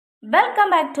Welcome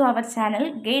back to our channel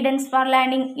Guidance for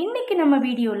Learning. இன்னைக்கு நம்ம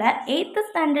வீடியோல 8th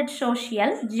standard social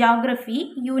geography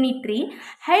unit 3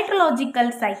 hydrological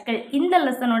cycle இந்த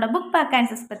லெசனோட book back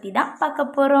answers பத்தி தான் பார்க்க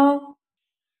போறோம்.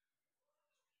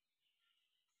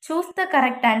 Choose the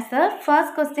correct answer.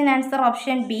 First question answer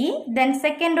option B, then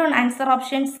second one answer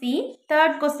option C,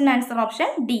 third question answer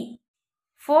option D.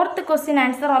 Fourth question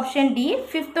answer option D,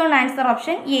 fifth one answer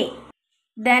option A.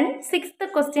 Then sixth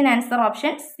question answer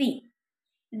option C.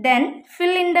 Then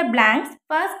fill in the blanks.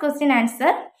 First question answer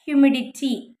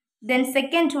humidity. Then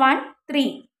second one 3.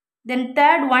 Then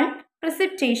third one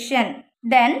precipitation.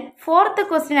 Then fourth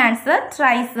question answer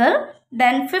drizzle.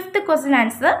 Then fifth question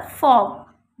answer fog.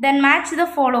 Then match the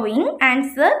following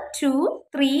answer 2,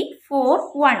 3, 4,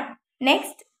 1.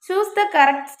 Next choose the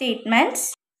correct statement.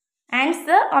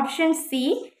 Answer option C.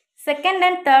 Second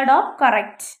and third are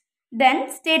correct. Then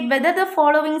state whether the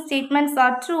following statements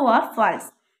are true or false.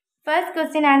 First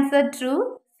question answer true,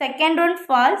 second one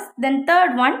false, then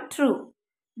third one true.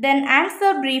 Then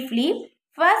answer briefly.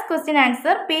 First question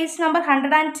answer page number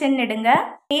 110 எடுங்க.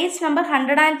 Page number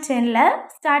 110ல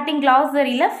starting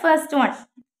glossaryல first one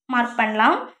mark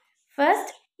பண்ணலாம். First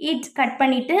it cut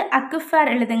பண்ணிட்டு aquifer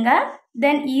எழுதுங்க.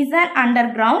 Then is an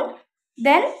underground.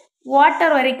 Then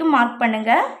water வரைக்கும் mark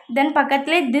பண்ணுங்க. Then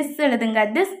பக்கத்திலே this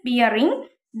எழுதுங்க. This bearing.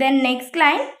 Then next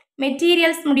line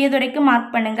materials முடியது வரைக்கும் mark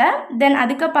பண்ணுங்க. தென்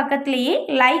அதுக்கு பக்கத்துலேயே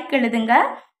லைக் எழுதுங்க.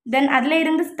 தென் அதில்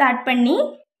இருந்து ஸ்டார்ட் பண்ணி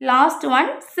லாஸ்ட் ஒன்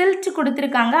சில்ட்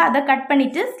கொடுத்துருக்காங்க, அதை கட்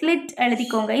பண்ணிட்டு ஸ்லிட்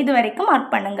எழுதிக்கோங்க. இது வரைக்கும்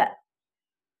மார்க் பண்ணுங்க.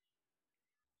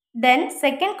 Then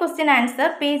second question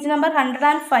answer page number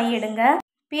 105 எடுங்க.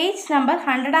 Page number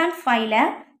 105ல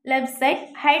left side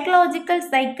hydrological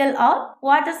cycle R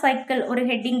water cycle ஒரு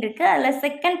ஹெட்டிங் இருக்கு. அதில்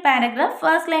second paragraph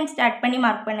first line start பண்ணி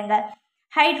மார்க் பண்ணுங்க.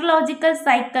 ஹைட்ரலாஜிக்கல்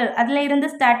சைக்கிள் அதில் இருந்து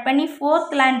ஸ்டார்ட் பண்ணி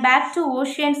ஃபோர்த் லைன் பேக் டு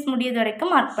ஓஷியன்ஸ் முடியது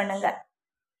வரைக்கும் மார்க் பண்ணுங்க.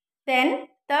 Then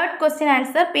third question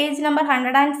answer page number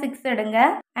 106 எடுங்க.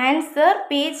 Answer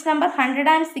page number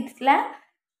 106ல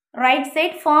right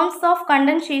side forms of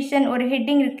condensation ஒரு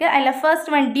ஹெட்டிங் இருக்கு. அதில்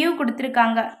ஃபர்ஸ்ட் ஒன் டியூ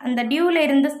கொடுத்துருக்காங்க. அந்த டியூவில்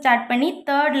இருந்து ஸ்டார்ட் பண்ணி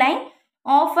third line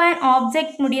of and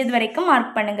object முடியது வரைக்கும்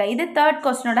மார்க் பண்ணுங்க. இது தேர்ட்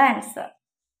கொஸ்டினோட ஆன்சர்.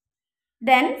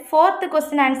 தென் fourth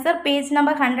question answer page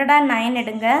number 109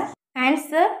 எடுங்க.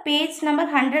 Answer page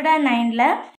number 109ல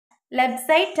left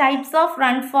side types of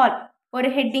ரன்ஃபால் ஒரு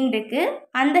ஹெட்டிங் இருக்கு.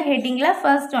 அந்த ஹெட்டிங்கில்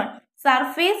first one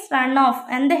surface run of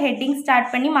அந்த ஹெட்டிங்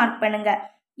ஸ்டார்ட் பண்ணி மார்க் பண்ணுங்க.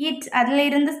 இட் அதில்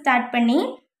இருந்து ஸ்டார்ட் பண்ணி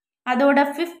அதோட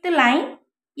ஃபிஃப்த் லைன்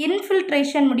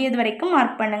இன்ஃபில்ட்ரேஷன் முடியது வரைக்கும்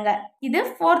மார்க் பண்ணுங்க. இது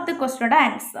ஃபோர்த்து கொஸ்டினோட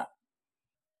ஆன்சர்.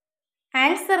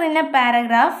 ஆன்சர் இன் அ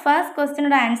paragraph. First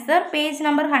கொஸ்டினோட answer page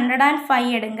number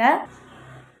 105 எடுங்க.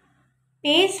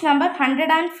 Page number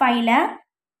 105ல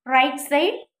right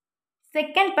side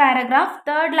second paragraph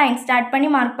third line start பண்ணி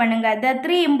மார்க் பண்ணுங்க. த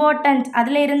த்ரீ இம்பார்ட்டன்ட்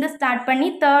அதில் இருந்து ஸ்டார்ட் பண்ணி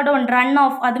தேர்ட் ஒன் ரன்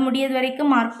ஆஃப் அது முடியது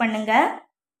வரைக்கும் மார்க் பண்ணுங்க.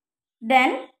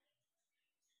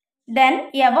 தென்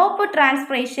எவாப்போ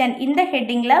டிரான்ஸ்பிரேஷன் இந்த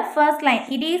ஹெட்டிங்கில் first line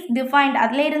it is defined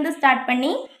அதில் இருந்து ஸ்டார்ட்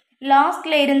பண்ணி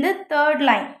லாஸ்ட்ல இருந்து தேர்ட்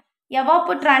லைன்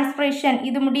எவாப்போ டிரான்ஸ்பிரேஷன்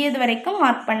இது முடியது வரைக்கும்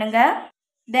மார்க் பண்ணுங்க.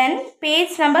 தென்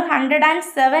பேஜ் நம்பர்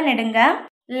 107 எடுங்க.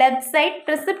 லெஃப்ட் சைட்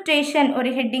precipitation ஒரு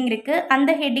ஹெட்டிங் இருக்கு.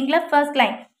 அந்த ஹெட்டிங்கில் first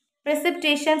line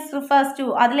precipitation refers to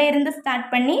அதில் இருந்து ஸ்டார்ட்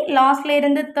பண்ணி லாஸ்ட்ல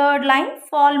இருந்து தேர்ட் லைன்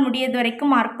ஃபால் முடியது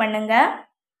வரைக்கும் மார்க் பண்ணுங்க.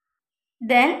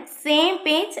 Then same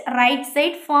page right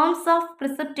side forms of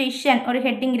precipitation ஒரு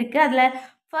ஹெட்டிங் இருக்கு. அதில்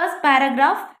ஃபர்ஸ்ட்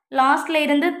பேராகிராஃப் லாஸ்ட்ல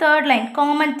இருந்து தேர்ட் லைன்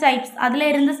காமன் டைப்ஸ் அதில்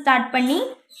இருந்து ஸ்டார்ட் பண்ணி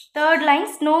தேர்ட் லைன்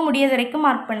ஸ்னோ முடியது வரைக்கும்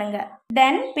மார்க் பண்ணுங்க.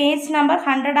 Then page number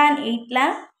 108ல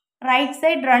right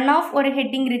side run of ஒரு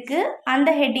ஹெட்டிங் இருக்கு. அந்த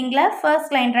ஹெட்டிங்கில்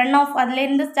ஃபர்ஸ்ட் லைன் ரன் ஆஃப் அதில்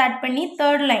இருந்து ஸ்டார்ட் பண்ணி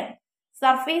தேர்ட் லைன்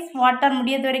சர்ஃபேஸ் வாட்டர்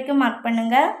முடியது வரைக்கும் மார்க்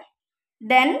பண்ணுங்க.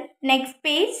 Then next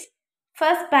page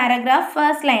first paragraph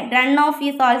first line run of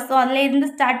is also அதில் இருந்து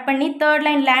ஸ்டார்ட் பண்ணி தேர்ட்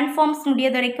லைன் லேண்ட் ஃபார்ம்ஸ்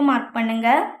முடியது வரைக்கும் மார்க் பண்ணுங்க.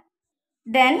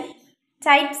 தென்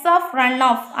டைப்ஸ் ஆஃப் ரன்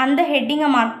ஆஃப் அந்த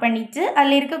ஹெட்டிங்கை மார்க் பண்ணிட்டு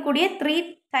அதில் இருக்கக்கூடிய 3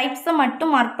 டைப்ஸை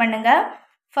மட்டும் மார்க் பண்ணுங்க.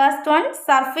 First one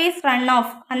surface run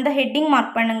of அந்த ஹெட்டிங்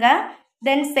மார்க் பண்ணுங்க.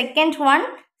 Then second one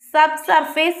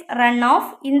subsurface run of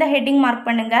இந்த ஹெட்டிங் மார்க்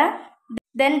பண்ணுங்க.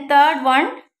 Then third one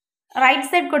right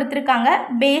side கொடுத்துருக்காங்க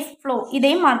பேஸ் ஃப்ளோ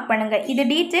இதையும் மார்க் பண்ணுங்க. இது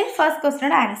detail first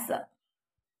கொஸ்டினோட answer.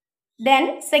 Then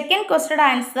second கொஸ்டினோட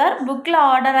answer புக்கில்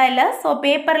ஆர்டராக இல்லை, ஸோ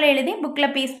பேப்பரில் எழுதி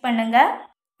புக்கில் பேஸ்ட் பண்ணுங்க.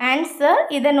 ஆன்சர்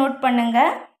இதை நோட் பண்ணுங்க.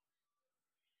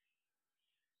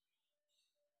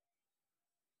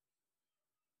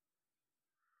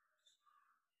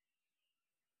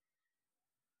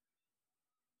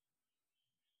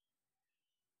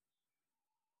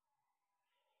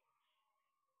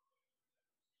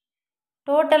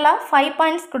 டோட்டலாக 5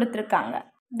 பாயிண்ட்ஸ் கொடுத்துருக்காங்க.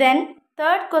 Then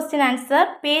third question answer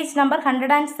page number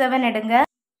 107 எடுங்க.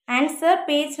 Answer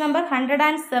page number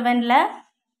 107ல்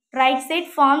right side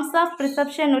forms of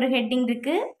ப்ரிசப்ஷன் ஒரு ஹெட்டிங்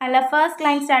இருக்குது. அதில் ஃபர்ஸ்ட்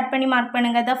லைன் ஸ்டார்ட் பண்ணி மார்க்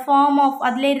பண்ணுங்கள். த ஃபார்ம் ஆஃப்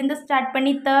அதிலேருந்து ஸ்டார்ட்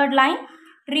பண்ணி தேர்ட் லைன்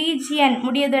ரீஜியன்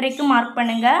முடியது வரைக்கும் மார்க்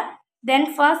பண்ணுங்கள். தென்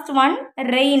ஃபர்ஸ்ட் ஒன்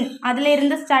ரெயின்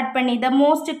அதிலேருந்து ஸ்டார்ட் பண்ணி த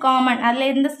மோஸ்ட் காமன்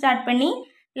அதிலேருந்து ஸ்டார்ட் பண்ணி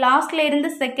லாஸ்ட்ல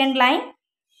இருந்து second line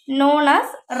known as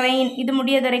rain இது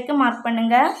முடியது வரைக்கும் மார்க்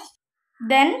பண்ணுங்கள்.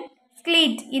 தென்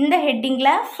ஸ்லீட் இந்த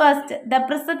ஹெட்டிங்கில் ஃபர்ஸ்ட் த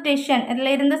ப்ரிசிபிடேஷன்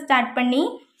இதில் இருந்து ஸ்டார்ட் பண்ணி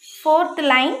fourth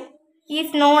line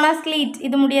is known as slit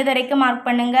இது முடியது வரைக்கும் மார்க்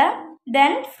பண்ணுங்கள்.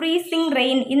 தென் ஃப்ரீசிங்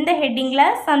ரெயின் இந்த ஹெட்டிங்கில்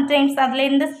சம்டைம்ஸ் அதில்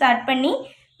இருந்து ஸ்டார்ட் பண்ணி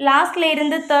லாஸ்ட்ல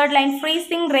இருந்து தேர்ட் லைன்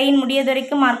ஃப்ரீசிங் ரெயின் முடியது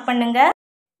வரைக்கும் மார்க் பண்ணுங்கள்.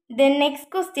 Then next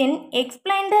question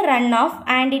explain the run of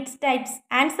and it's types.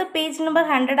 Answer page number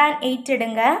 108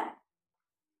 எடுங்க.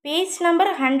 Page number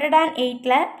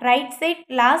 108ல் right side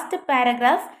last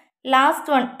paragraph last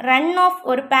one run of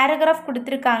ஒரு பேராகிராஃப்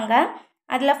கொடுத்துருக்காங்க.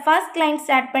 அதில் ஃபர்ஸ்ட் லைன்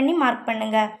ஸ்டார்ட் பண்ணி mark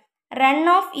பண்ணுங்கள். Run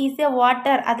of is a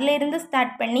water அதில் இருந்து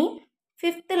start பண்ணி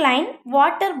fifth line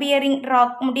water bearing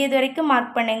rock முடியது வரைக்கும்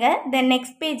மார்க் பண்ணுங்கள். தென்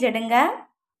நெக்ஸ்ட் பேஜ் எடுங்க.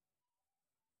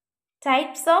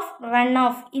 டைப்ஸ் ஆஃப் ரன்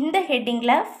ஆஃப் இந்த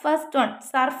ஹெட்டிங்கில் first one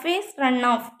surface run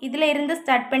of இதில் இருந்து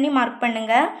ஸ்டார்ட் பண்ணி மார்க்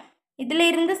பண்ணுங்கள். இதில்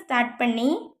இருந்து ஸ்டார்ட் பண்ணி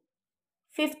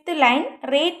fifth line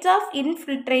rate of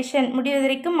infiltration முடிவது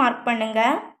வரைக்கும் மார்க்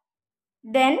பண்ணுங்கள்.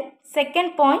 Then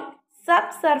second point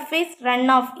sub surface run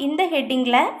of இந்த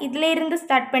ஹெட்டிங்கில் இதில் இருந்து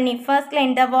ஸ்டார்ட் பண்ணி ஃபர்ஸ்ட்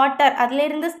லைன் த வாட்டர் அதில்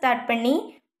இருந்து ஸ்டார்ட் பண்ணி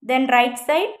தென் right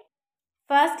side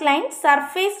first line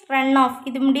surface run of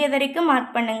இது முடியது வரைக்கும்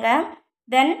மார்க் பண்ணுங்கள்.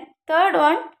 Then third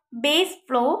one base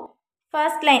flow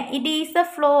first line it is a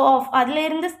flow of அதில்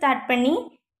இருந்து ஸ்டார்ட் பண்ணி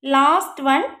லாஸ்ட்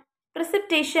ஒன்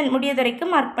ப்ரிசிபிடேஷன் முடியது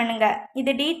வரைக்கும் மார்க் பண்ணுங்கள்.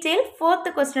 இது டீட்டெயில் ஃபோர்த்து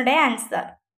கொஸ்டினுடைய ஆன்சர்.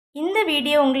 இந்த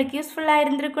வீடியோ உங்களுக்கு யூஸ்ஃபுல்லாக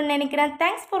இருந்திருக்குன்னு நினைக்கிறேன்.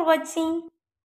 தேங்க்ஸ் ஃபார் வாட்சிங்.